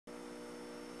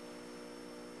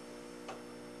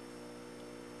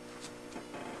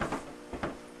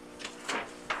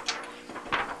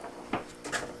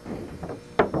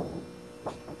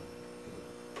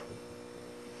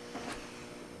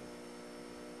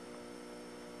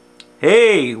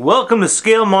Hey, welcome to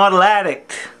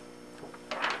scaleModelAddict.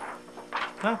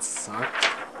 That sucked.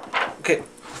 Okay,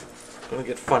 gonna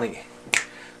get funny.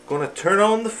 Gonna turn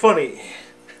on the funny.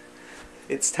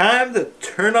 It's time to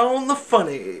turn on the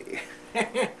funny.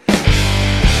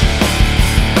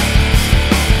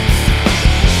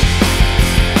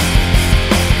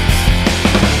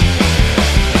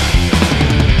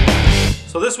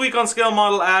 So this week on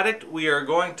scaleModelAddict, we are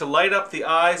going to light up the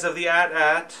eyes of the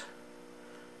AT-AT,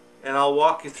 and I'll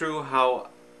walk you through how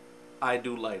I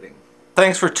do lighting.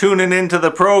 Thanks for tuning into the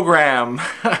program.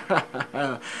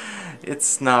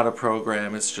 It's not a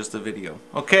program, it's just a video.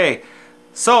 Okay,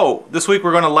 so this week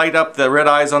we're going to light up the red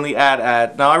eyes on the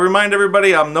AT-AT. Now I remind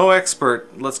everybody I'm no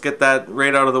expert. Let's get that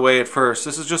right out of the way at first.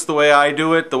 This is just the way I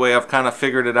do it, the way I've kind of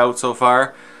figured it out so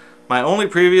far. My only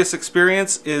previous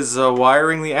experience is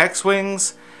wiring the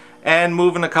X-Wings and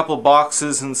moving a couple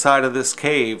boxes inside of this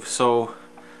cave. So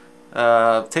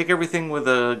take everything with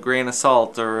a grain of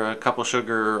salt or a cup of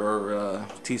sugar or a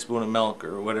teaspoon of milk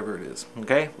or whatever it is.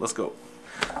 Okay, let's go.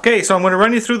 Okay, so I'm going to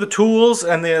run you through the tools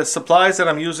and the supplies that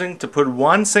I'm using to put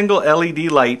one single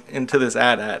LED light into this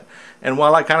AT-AT. And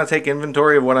while I kind of take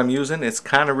inventory of what I'm using, it's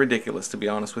kind of ridiculous, to be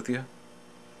honest with you.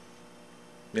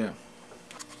 Yeah.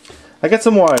 I got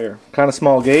some wire, kind of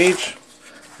small gauge.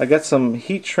 I got some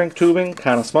heat shrink tubing,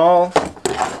 kind of small.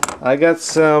 I got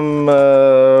some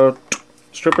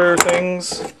stripper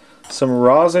things, some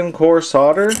rosin core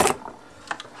solder.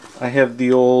 I have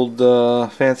the old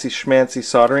fancy schmancy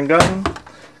soldering gun.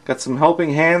 Got some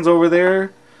helping hands over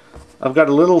there. I've got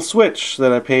a little switch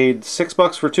that I paid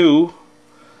 $6 for two.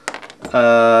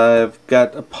 I've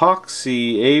got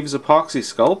epoxy, Aves epoxy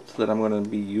sculpt that I'm going to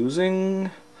be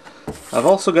using. I've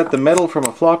also got the metal from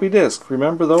a floppy disk.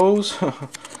 Remember those?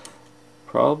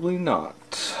 Probably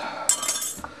not.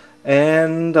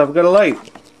 And I've got a light.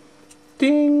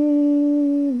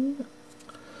 Ding!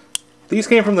 These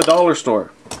came from the dollar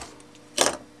store.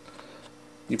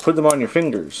 You put them on your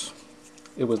fingers.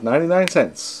 It was 99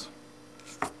 cents.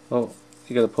 Oh,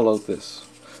 you gotta pull out this.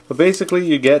 But basically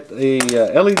you get a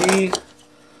LED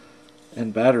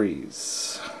and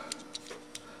batteries.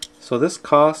 So this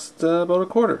cost about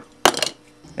 $1.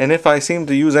 And if I seem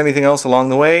to use anything else along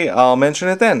the way, I'll mention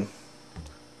it then.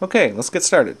 Okay, let's get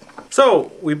started.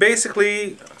 So we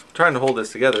basically, trying to hold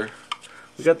this together,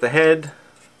 we got the head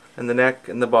and the neck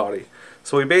and the body.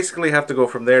 So we basically have to go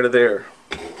from there to there.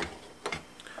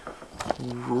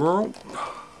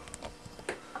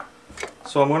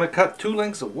 So I'm going to cut 2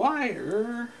 lengths of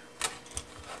wire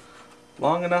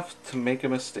long enough to make a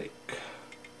mistake.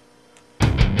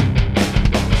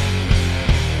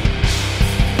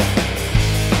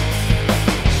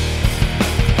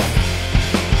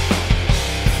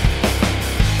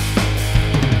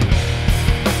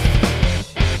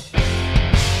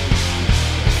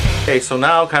 Okay, so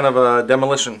now kind of a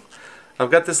demolition.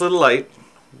 I've got this little light.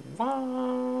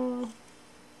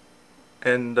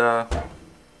 And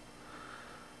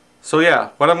so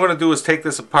yeah, what I'm going to do is take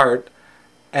this apart,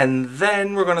 and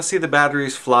then we're going to see the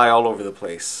batteries fly all over the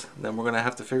place. And then we're going to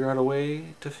have to figure out a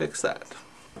way to fix that.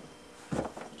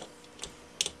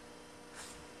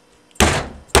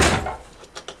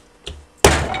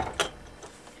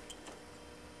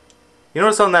 You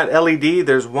notice on that LED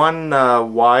there's one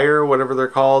wire, whatever they're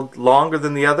called, longer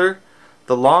than the other.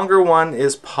 The longer one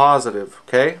is positive,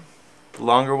 okay? The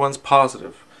longer one's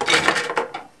positive.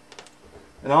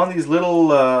 And on these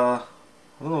little, I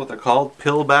don't know what they're called,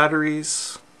 pill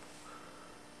batteries,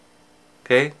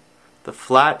 okay? The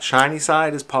flat, shiny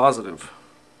side is positive.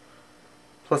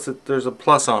 Plus there's a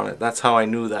plus on it. That's how I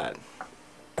knew that.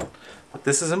 But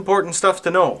this is important stuff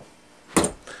to know.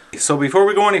 So before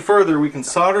we go any further, we can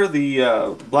solder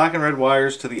the black and red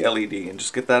wires to the LED and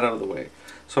just get that out of the way.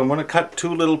 So I'm going to cut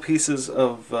 2 little pieces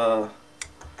of,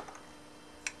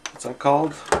 what's that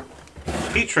called?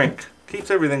 Heat shrink. Keeps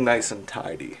everything nice and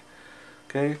tidy.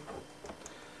 Okay.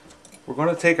 We're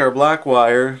going to take our black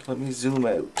wire. Let me zoom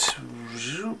out.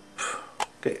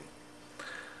 Okay.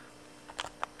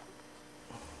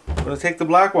 I'm going to take the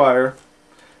black wire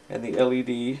and the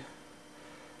LED,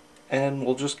 and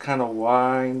we'll just kind of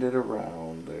wind it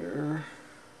around there.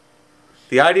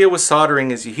 The idea with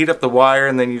soldering is you heat up the wire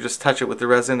and then you just touch it with the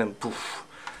resin and poof.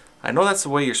 I know that's the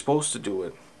way you're supposed to do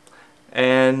it.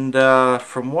 And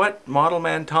from what Model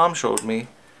Man Tom showed me,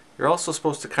 you're also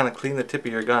supposed to kind of clean the tip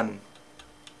of your gun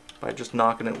by just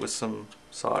knocking it with some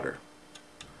solder.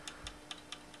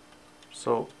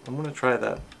 So I'm going to try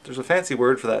that. There's a fancy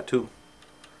word for that too.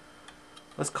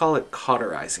 Let's call it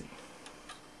cauterizing.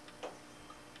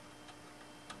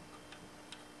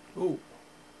 Ooh.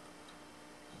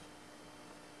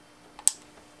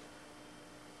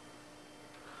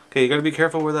 Okay, you gotta be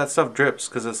careful where that stuff drips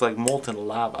because it's like molten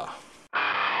lava.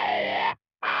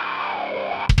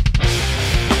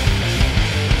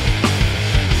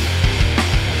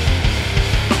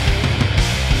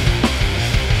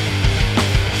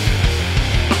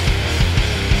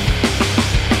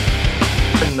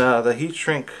 And the heat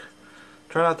shrink,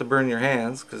 try not to burn your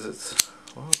hands because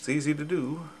it's easy to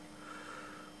do.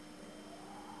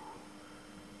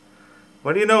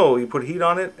 What do you know? You put heat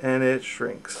on it and it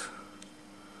shrinks.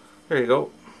 There you go.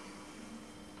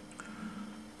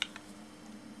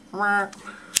 Oh,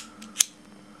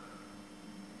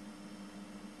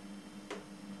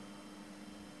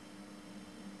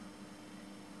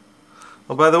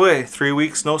 by the way, 3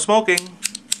 weeks no smoking.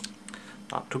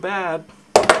 Not too bad.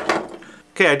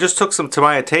 Okay, I just took some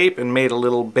Tamiya tape and made a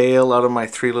little bail out of my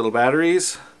 3 little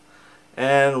batteries.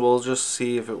 And we'll just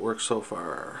see if it works so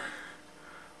far.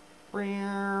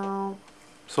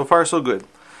 So far so good.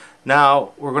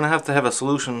 Now we're going to have a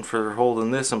solution for holding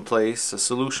this in place, a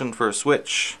solution for a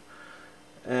switch,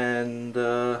 and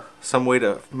some way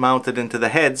to mount it into the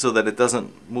head so that it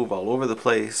doesn't move all over the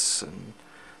place, and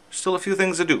there's still a few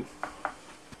things to do.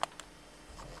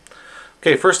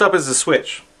 Okay, first up is the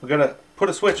switch. We're going to put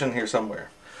a switch in here somewhere.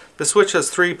 The switch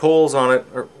has 3 poles on it,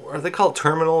 or are they called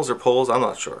terminals or poles? I'm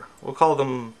not sure. We'll call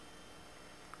them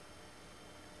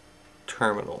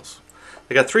terminals.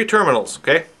 They got 3 terminals,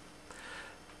 okay?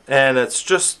 And it's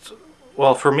just,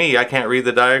 well, for me, I can't read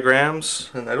the diagrams,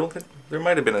 and I don't think, there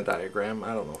might have been a diagram,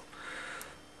 I don't know.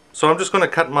 So I'm just going to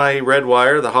cut my red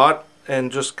wire, the hot,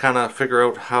 and just kind of figure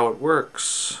out how it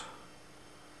works.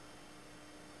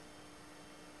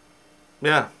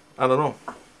 Yeah, I don't know.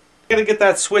 I'm going to get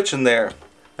that switch in there.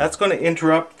 That's going to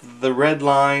interrupt the red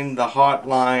line, the hot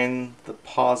line, the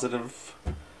positive.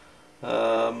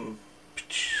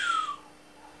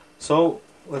 So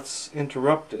let's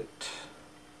interrupt it.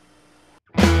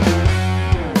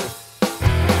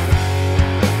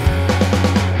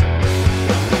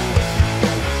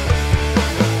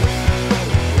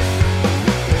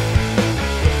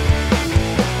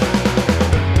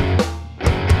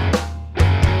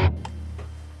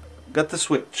 Got the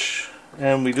switch,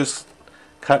 and we just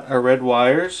cut our red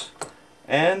wires,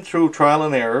 and through trial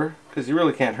and error, because you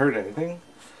really can't hurt anything,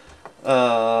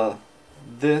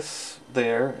 this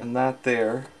there and that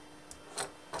there.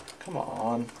 Come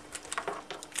on.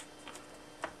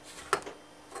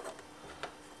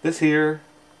 This here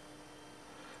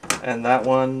and that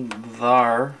one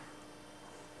there,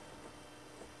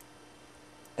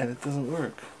 and it doesn't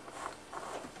work.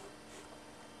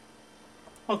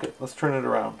 Okay, let's turn it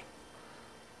around.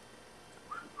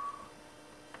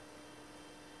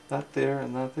 That there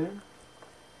and that there.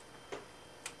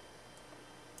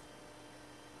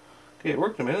 Okay, it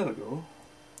worked a minute ago.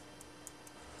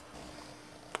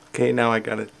 Okay, now I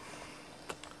got it.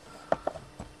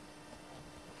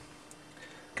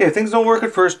 Okay, if things don't work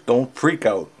at first, don't freak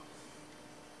out.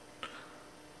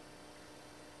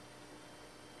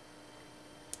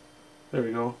 There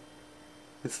we go.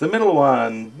 It's the middle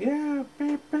one. Yeah.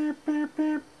 Beep, beep, beep,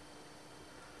 beep.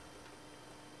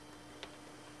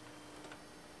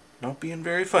 Not being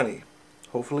very funny.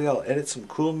 Hopefully I'll edit some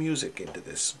cool music into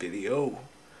this video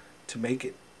to make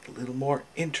it a little more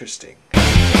interesting.